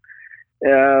spot, and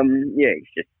he's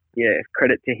just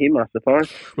credit to him, I suppose.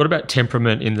 What about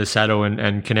temperament in the saddle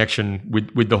and connection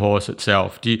with the horse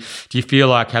itself? Do you feel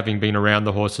like, having been around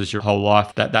the horses your whole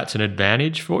life, that's an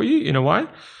advantage for you in a way?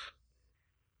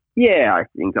 Yeah, I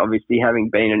think obviously having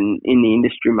been in the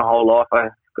industry my whole life, I've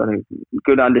got a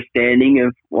good understanding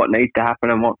of what needs to happen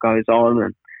and what goes on.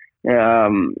 And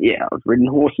I've ridden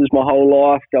horses my whole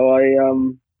life, so I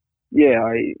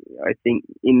think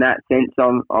in that sense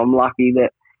I'm lucky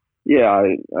that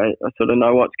I sort of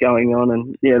know what's going on,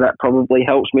 and that probably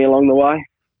helps me along the way.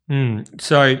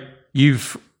 So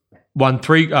you've won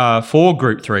 4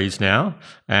 Group 3s now,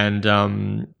 and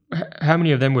how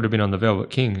many of them would have been on the Velvet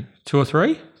King? 2 or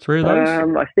 3? 3 of those?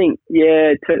 I think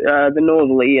the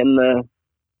Northerly and the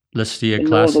Listia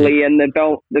Classic. Northerly and the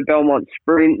Belmont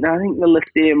Sprint. I think the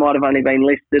Listia might have only been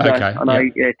listed. Okay, I know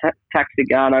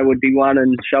Taxigano would be one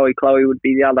and Showy Chloe would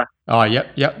be the other. Oh,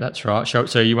 yep, that's right.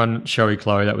 So you won Showy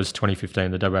Chloe, that was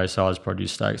 2015, the WA Size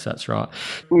Produce Stakes, that's right.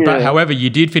 Yeah. But however, you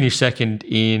did finish second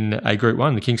in a Group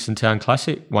 1, the Kingston Town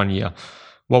Classic, 1 year.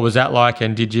 What was that like,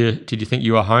 and did you think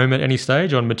you were home at any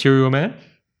stage on Material Man?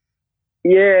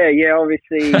 Yeah,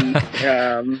 obviously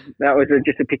that was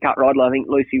just a pick-up rider. I think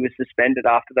Lucy was suspended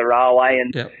after the railway,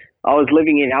 and I was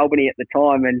living in Albany at the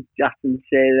time, and Justin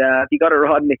said, have you got a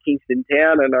ride in the Kingston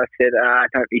Town? And I said,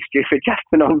 don't be stupid,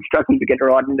 Justin, I'm struggling to get a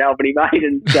ride in Albany, mate.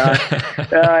 And he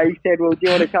said, well, do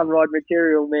you want to come ride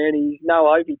Material Man? He's no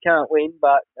hope, he can't win,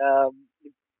 but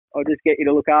I'll just get you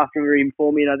to look after him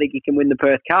for me, and I think he can win the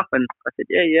Perth Cup. And I said,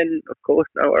 yeah, of course,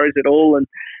 no worries at all. And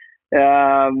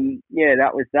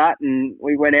that was that, and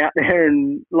we went out there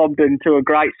and lobbed into a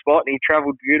great spot, and he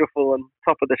travelled beautiful, and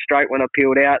top of the straight when I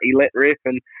peeled out, he let rip,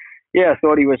 and I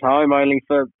thought he was home, only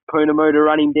for Poonamoo to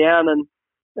run him down. And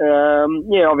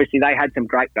obviously they had some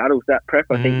great battles that prep.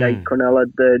 I think they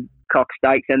Cronullaed the Cox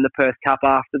Stakes and the Perth Cup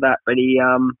after that, but he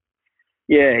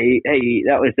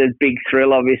that was a big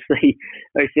thrill, obviously.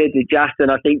 I said to Justin,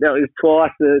 I think that was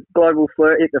twice the Global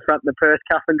Flirt hit the front of the Perth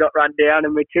Cup and got run down,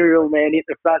 and Material Man hit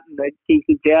the front and the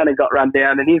Kingston Town and got run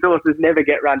down, and his horses never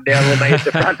get run down when they hit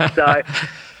the front. So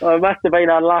I must have been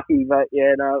unlucky, but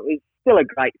it was still a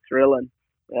great thrill. And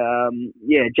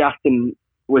Justin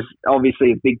was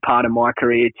obviously a big part of my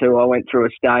career too. I went through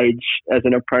a stage as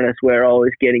an apprentice where I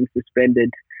was getting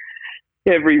suspended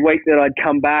every week that I'd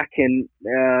come back, and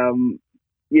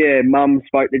Mum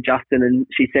spoke to Justin, and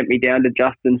she sent me down to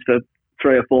Justin's for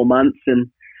 3 or 4 months,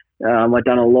 and I've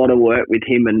done a lot of work with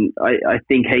him, and I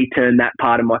think he turned that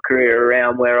part of my career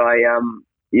around where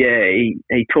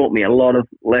he taught me a lot of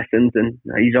lessons, and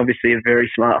he's obviously a very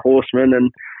smart horseman,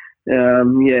 and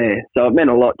so it meant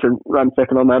a lot to run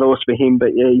second on that horse for him. But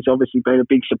yeah, he's obviously been a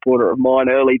big supporter of mine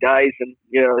early days, and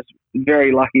I was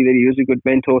very lucky that he was a good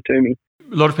mentor to me.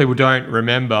 A lot of people don't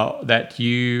remember that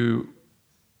you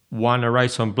won a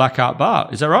race on Blackheart Bar.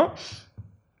 Is that right?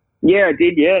 Yeah, I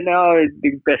did. Yeah, no,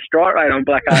 the best strike rate on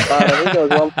Blackheart Bar. I think it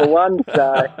was 1 for 1.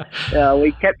 So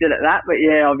we kept it at that. But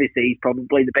yeah, obviously he's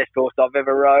probably the best horse I've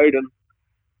ever rode, and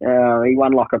he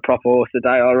won like a proper horse the day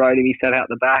I rode him. He sat out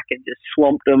the back and just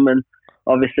swamped him, and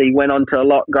obviously went on to a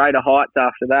lot greater heights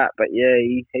after that. But yeah,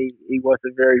 he was a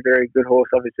very, very good horse,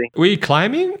 obviously. Were you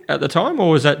claiming at the time,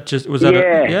 or was that?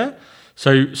 Yeah.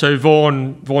 So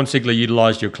Vaughan Sigler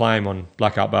utilised your claim on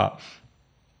Blackheart Bar.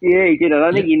 Yeah, he did. I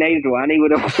don't think he needed one. He would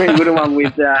have won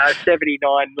with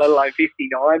 79, let alone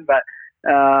 59. But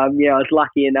I was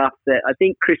lucky enough that I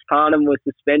think Chris Parnham was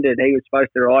suspended. He was supposed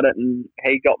to ride it, and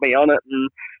he got me on it. And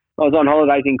I was on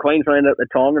holidays in Queensland at the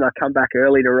time, and I come back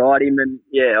early to ride him. And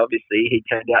yeah, obviously he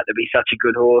turned out to be such a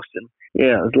good horse. And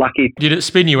yeah, I was lucky. Did it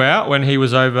spin you out when he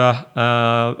was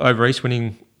over east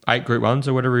winning 8 Group 1s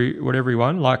or whatever he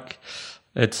won? Like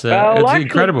it's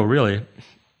incredible, really.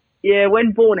 Yeah,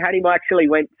 when Vaughan had him, I actually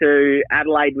went to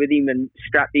Adelaide with him and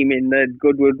strapped him in the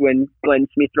Goodwood when Glenn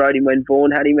Smith rode him when Vaughan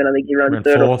had him, and I think he ran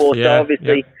third or fourth. Yeah, so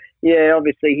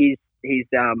obviously his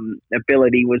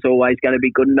ability was always going to be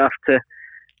good enough to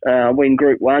win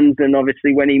Group 1s, and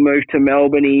obviously when he moved to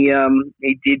Melbourne,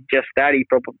 he did just that. He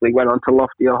probably went on to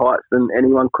loftier heights than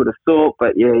anyone could have thought,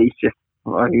 but yeah, he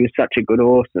was such a good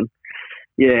horse, and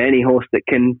yeah, any horse that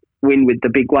can win with the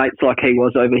big weights like he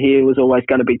was over here was always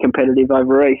going to be competitive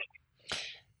over east.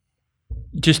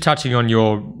 Just touching on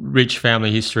your rich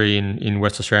family history in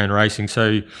West Australian racing,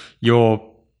 so your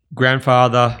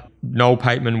grandfather Noel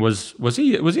Pateman was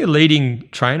he a leading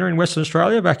trainer in Western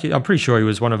Australia back? I'm pretty sure he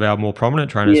was one of our more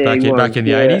prominent trainers back in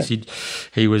the 80s.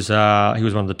 He was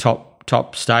one of the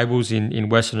top stables in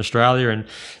Western Australia, and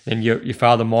then your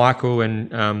father Michael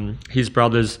and his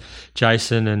brothers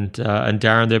Jason and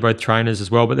Darren, they're both trainers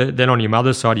as well. But then on your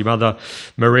mother's side, your mother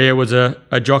Maria was a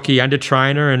jockey and a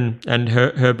trainer, and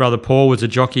her brother Paul was a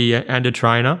jockey and a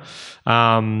trainer.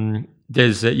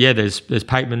 There's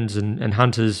Patemans and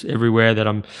hunters everywhere that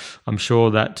I'm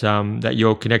sure that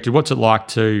you're connected. What's it like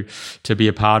to be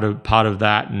a part of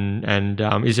that, and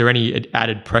is there any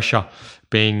added pressure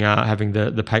being having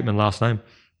the Pateman last name?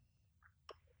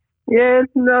 Yeah,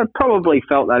 no, I probably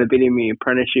felt that a bit in my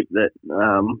apprenticeship, that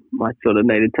I sort of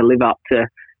needed to live up to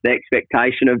the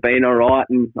expectation of being all right,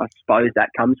 and I suppose that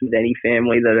comes with any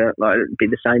family. That it'd be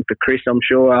the same for Chris, I'm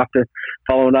sure. After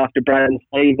following after Brad and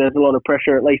Steve, there's a lot of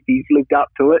pressure. At least he's lived up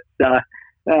to it. So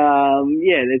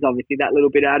there's obviously that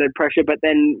little bit of added pressure, but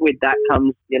then with that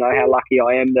comes, how lucky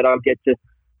I am that I get to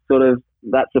sort of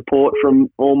that support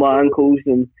from all my uncles,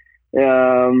 and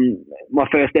my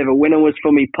first ever winner was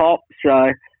for me pop.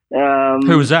 So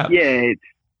who was that?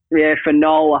 Yeah, for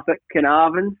Noel up at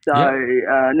Carnarvon. So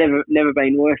never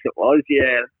been worse. It was.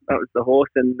 Yeah, that was the horse,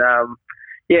 and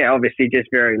obviously just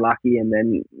very lucky. And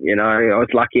then I was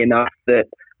lucky enough that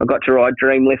I got to ride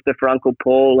Dream Lifter for Uncle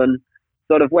Paul, and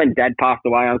sort of when Dad passed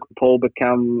away, Uncle Paul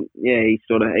he's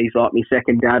like my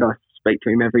second dad. I speak to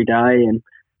him every day, and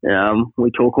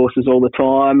we talk horses all the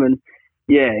time, and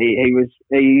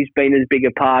he's been as big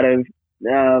a part of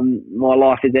my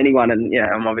life as anyone, and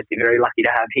I'm obviously very lucky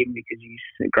to have him because he's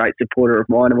a great supporter of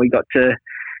mine, and we got to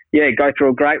go through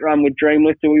a great run with Dream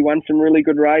Lifter. We won some really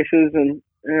good races, and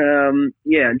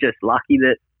I'm just lucky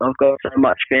that I've got so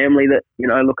much family that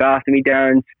look after me.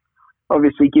 Darren's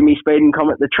obviously give me speed and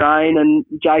Comet the train, and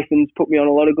Jason's put me on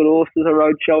a lot of good horses. I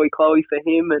rode Showy Chloe for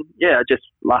him, and just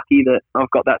lucky that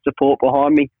I've got that support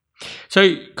behind me.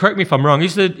 So, correct me if I'm wrong.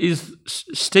 Is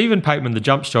Stephen Pateman the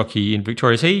jump jockey in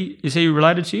Victoria? Is he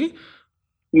related to you?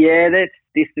 Yeah, that's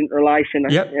distant relation.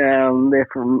 Yep. They're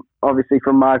obviously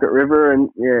from Margaret River,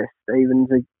 and Stephen's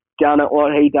a gun at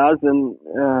what he does, and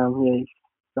he's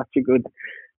such a good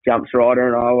jumps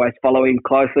rider, and I always follow him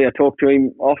closely. I talk to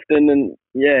him often, and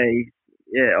he's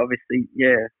obviously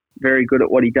very good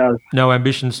at what he does. No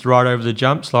ambitions to ride over the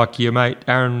jumps like your mate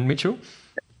Aaron Mitchell?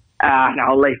 No,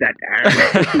 I'll leave that to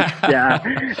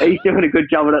Aaron. He's doing a good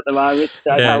job at the moment,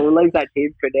 so we'll leave that to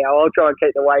him for now. I'll try and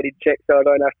keep the weight in check so I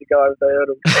don't have to go over the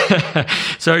hurdles.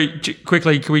 So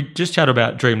quickly, can we just chat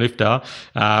about Dream Lifter?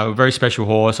 A very special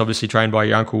horse, obviously trained by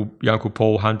your uncle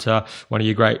Paul Hunter, one of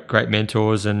your great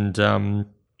mentors, and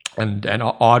and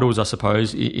idols, I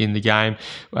suppose, in the game.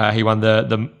 He won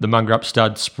the Mungarup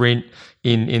Stud Sprint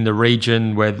in the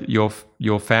region where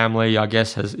your family, I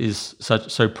guess, is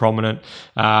so prominent.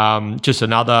 Just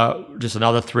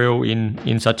another thrill in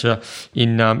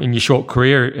your short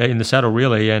career in the saddle,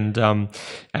 really. And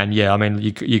yeah, I mean,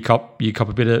 you cop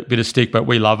a bit of stick, but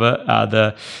we love it.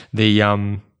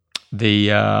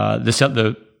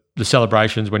 The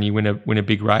celebrations when you win a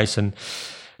big race, and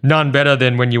none better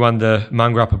than when you won the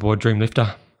Mungarup aboard Dream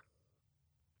Lifter.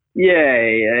 Yeah,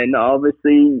 and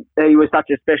obviously he was such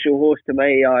a special horse to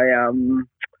me. I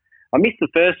missed the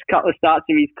first couple of starts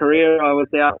of his career. I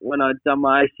was out when I'd done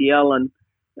my ACL, and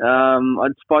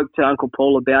I'd spoke to Uncle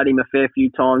Paul about him a fair few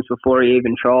times before he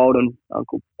even trialled. And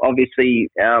obviously,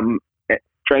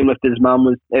 Dreamlifter's mum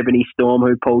was Ebony Storm,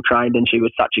 who Paul trained, and she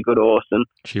was such a good horse. And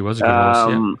she was a good horse,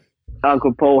 yeah.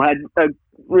 Uncle Paul had a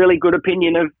really good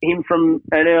opinion of him from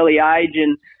an early age,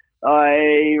 and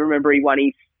I remember he won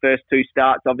his first two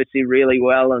starts obviously really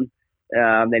well, and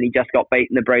then he just got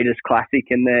beat in the Breeders' Classic,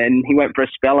 and then he went for a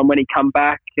spell, and when he come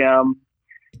back,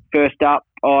 first up,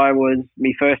 I was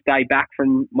my first day back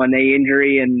from my knee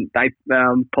injury, and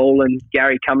Paul and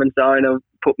Gary Cummins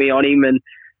put me on him, and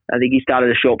I think he started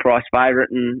a short price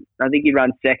favourite, and I think he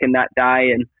ran second that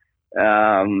day, and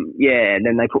and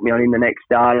then they put me on him the next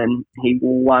day, and he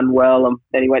won well, and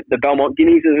then he went to the Belmont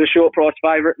Guineas as a short price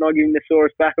favourite, and I give him the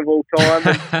sorest back of all time.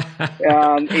 And,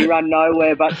 he ran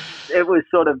nowhere, but it was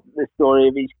sort of the story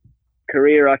of his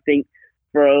career. I think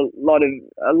for a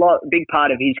big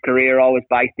part of his career, I was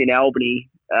based in Albany,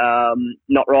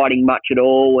 not riding much at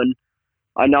all, and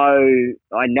I know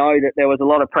that there was a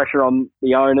lot of pressure on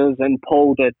the owners and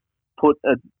Paul to put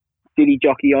a city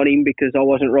jockey on him because I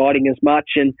wasn't riding as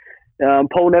much, and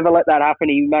Paul never let that happen.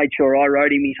 He made sure I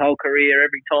rode him his whole career.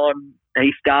 Every time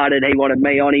he started, he wanted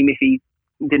me on him if he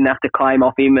didn't have to claim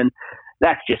off him, and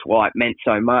that's just why it meant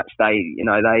so much. They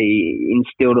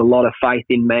instilled a lot of faith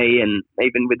in me, and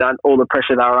even with all the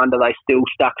pressure they were under, they still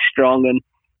stuck strong. And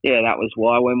yeah, that was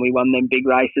why when we won them big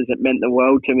races, it meant the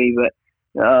world to me. But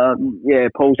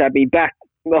Paul's had me back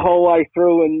the whole way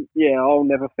through, and I'll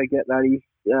never forget that. He's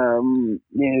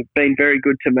been very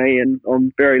good to me, and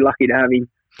I'm very lucky to have him.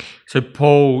 So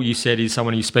Paul, you said, is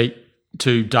someone you speak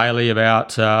to daily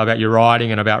about your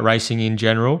riding and about racing in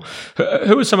general.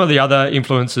 Who are some of the other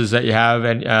influences that you have,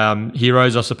 and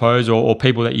heroes, I suppose, or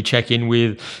people that you check in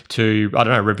with to, I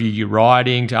don't know, review your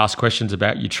riding, to ask questions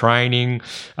about your training?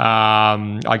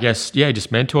 I guess,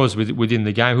 just mentors within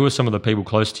the game. Who are some of the people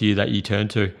close to you that you turn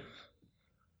to?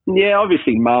 Yeah,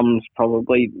 obviously Mum's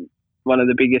probably one of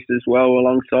the biggest as well,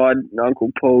 alongside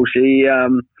Uncle Paul.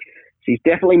 She's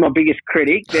definitely my biggest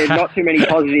critic. There's not too many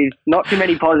positives. Not too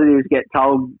many positives get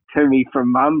told to me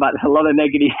from Mum, but a lot of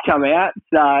negatives come out.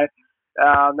 So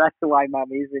that's the way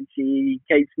Mum is, and she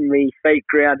keeps me feet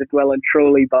grounded well and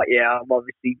truly. But I'm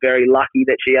obviously very lucky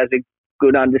that she has a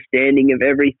good understanding of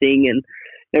everything and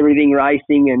everything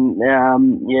racing, and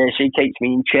she keeps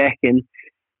me in check. And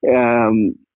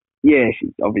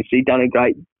she's obviously done a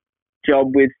great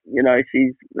job with,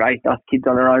 she's raised us kids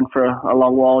on her own for a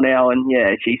long while now, and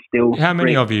she's still... How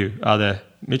many of you are there,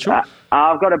 Mitchell?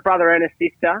 I've got a brother and a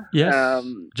sister. Yes.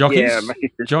 Jockeys? Yeah, my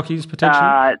sister's... Jockeys,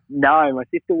 potentially? No, my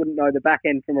sister wouldn't know the back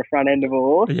end from the front end of a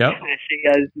horse. Yep. She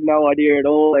has no idea at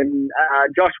all, and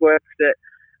Josh works at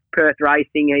Perth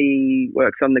Racing. He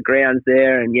works on the grounds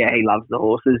there, and he loves the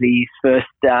horses. He's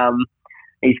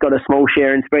got a small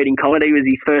share in Speeding Comedy. Was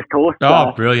his first horse.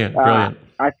 Oh, brilliant.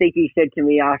 I think he said to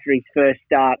me after his first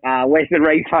start, "Where's the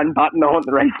refund button? I want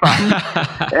the refund."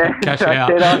 Cash I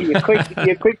out. said, you're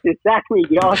quick to sack me,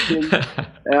 Josh. And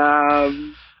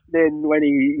then when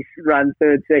he runs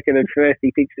third, second, and first, he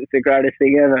thinks it's the greatest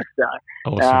thing ever. So,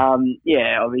 awesome.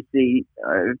 Obviously,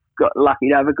 I've got lucky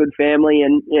to have a good family,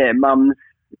 and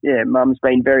Mum's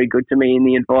been very good to me in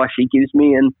the advice she gives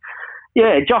me, and.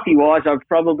 Jockey-wise, I've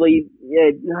probably,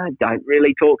 I don't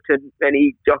really talk to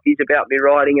many jockeys about me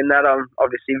riding and that. I'm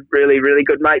obviously really, really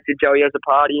good mates with Joey as a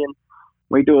party, and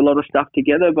we do a lot of stuff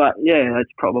together. But,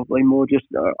 it's probably more just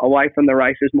away from the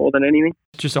races more than anything.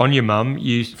 Just on your mum,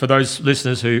 for those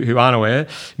listeners who aren't aware,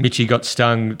 Mitchie got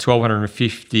stung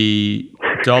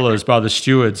 $1,250 by the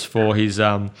stewards for his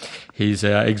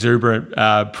exuberant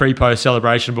pre-post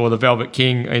celebration for the Velvet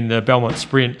King in the Belmont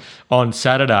Sprint on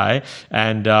Saturday,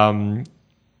 and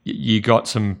you got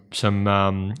some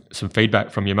feedback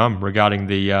from your mum regarding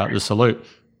the salute.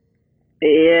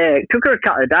 Yeah, it took her a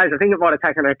couple of days. I think it might have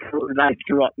taken her a couple of days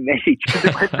to write the message because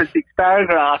it went for 6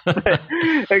 paragraphs. But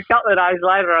a couple of days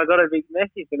later, I got a big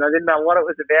message and I didn't know what it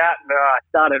was about. And I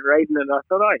started reading and I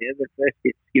thought, oh, yeah, the first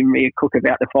bit's giving me a cook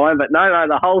about the fire. But no,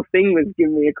 the whole thing was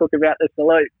giving me a cook about the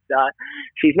salute. So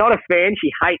she's not a fan. She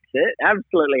hates it,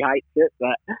 absolutely hates it.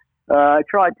 But I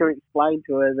tried to explain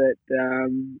to her that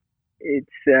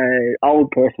it's an old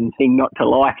person thing not to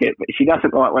like it, but she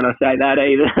doesn't like when I say that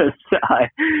either. So,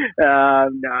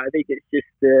 no, I think it's just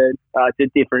it's a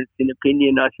difference in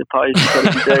opinion, I suppose. You've got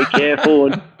to be very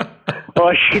careful, and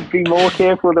I should be more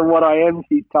careful than what I am,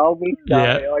 she's told me. So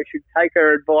yeah. I should take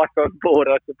her advice on board,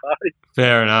 I suppose.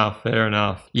 Fair enough.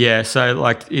 Yeah, so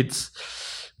like it's...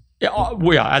 Yeah,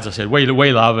 we are, as I said, we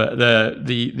love it.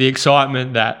 The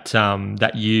excitement that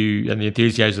you and the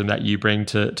enthusiasm that you bring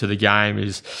to the game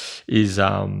is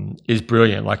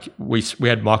brilliant. Like we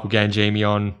had Michael Gangemi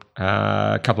on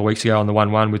a couple of weeks ago on the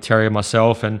 1-1 with Terry and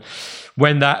myself, and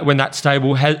when that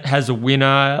stable has a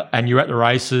winner and you're at the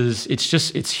races,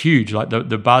 it's huge. Like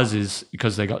the buzz is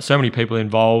because they got so many people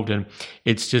involved, and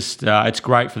it's just it's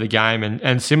great for the game.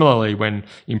 And similarly, when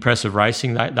Impressive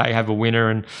Racing they have a winner,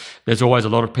 and there's always a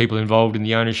lot of people involved in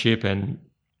the ownership, and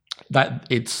that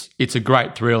it's a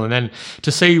great thrill. And then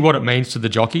to see what it means to the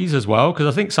jockeys as well, because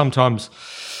I think sometimes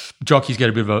jockeys get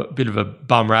a bit of a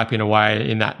bum rap in a way,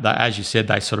 in that as you said,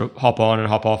 they sort of hop on and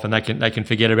hop off, and they can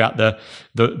forget about the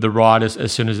ride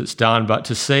as soon as it's done. But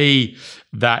to see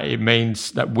that it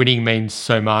means that winning means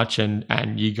so much, and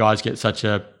you guys get such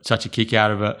a kick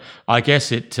out of it, I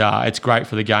guess it's great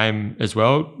for the game as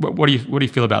well. What do you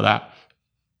feel about that?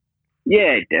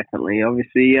 Yeah, definitely.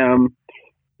 Obviously,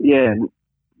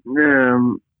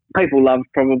 people love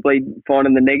probably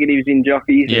finding the negatives in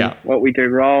jockeys and what we do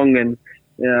wrong, and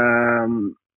I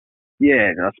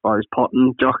suppose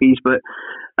potting jockeys, but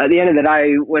at the end of the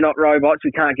day, we're not robots.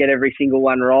 We can't get every single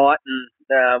one right,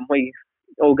 and we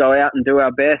all go out and do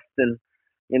our best, and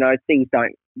things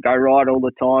don't go right all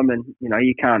the time, and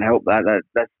you can't help that.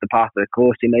 That's the path of the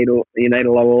course. You need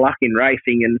a lot of luck in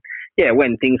racing, and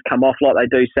when things come off like they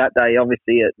do Saturday,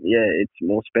 obviously it's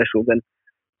more special than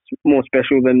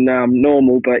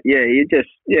normal. But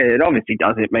it obviously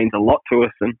does. It means a lot to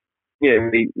us, and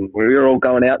we're all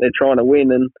going out there trying to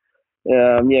win, and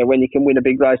when you can win a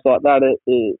big race like that,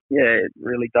 it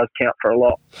really does count for a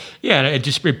lot. Yeah, and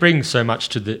it brings so much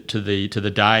to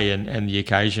the day and the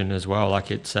occasion as well.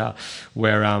 Like it's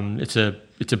it's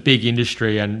a big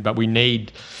industry, but we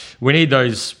need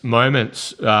those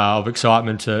moments of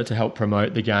excitement to help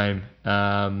promote the game,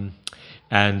 and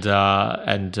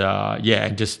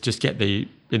just get the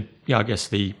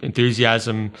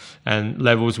enthusiasm and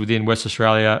levels within West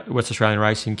Australian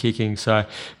racing kicking. So,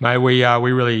 mate, we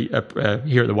really here at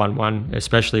the 1-1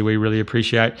 especially, we really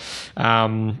appreciate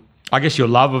I guess your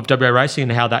love of WA racing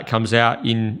and how that comes out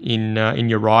in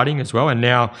your riding as well, and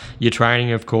now your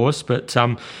training, of course. But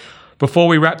before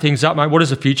we wrap things up, mate, what does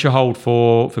the future hold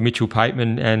for Mitchell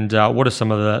Pateman, and what are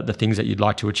some of the things that you'd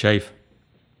like to achieve?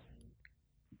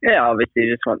 Yeah, obviously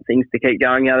just want things to keep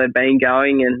going how they've been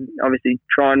going, and obviously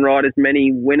try and ride as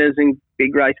many winners and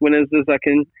big race winners as I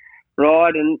can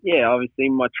ride. And obviously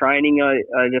my training, I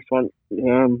just want,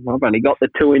 I've only got the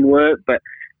 2 in work, but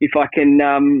if I can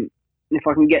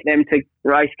get them to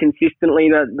race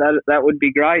consistently, that would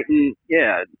be great. And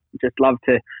just love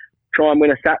to try and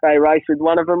win a Saturday race with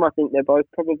one of them. I think they're both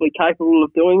probably capable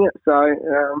of doing it, so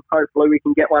hopefully we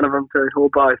can get one of them to,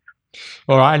 or both.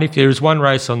 All right, and if there is one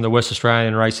race on the West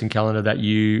Australian racing calendar that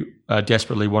you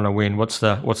desperately want to win, what's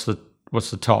the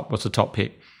top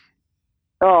pick?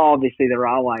 Oh, obviously the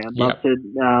railway. I'd love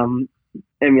to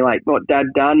emulate what Dad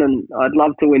done, and I'd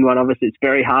love to win one. Obviously, it's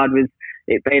very hard with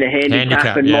it being a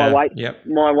handicap and my weight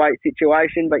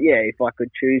situation. But if I could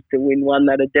choose to win one,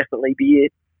 that'd definitely be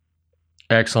it.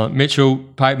 Excellent. Mitchell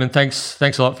Pateman,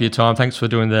 thanks a lot for your time. Thanks for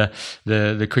doing the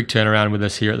quick turnaround with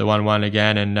us here at the 1-1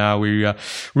 again, and we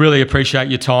really appreciate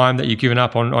your time that you've given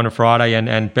up on a Friday,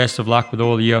 and best of luck with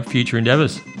all your future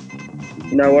endeavours.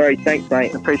 No worries. Thanks,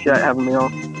 mate. Appreciate having me on.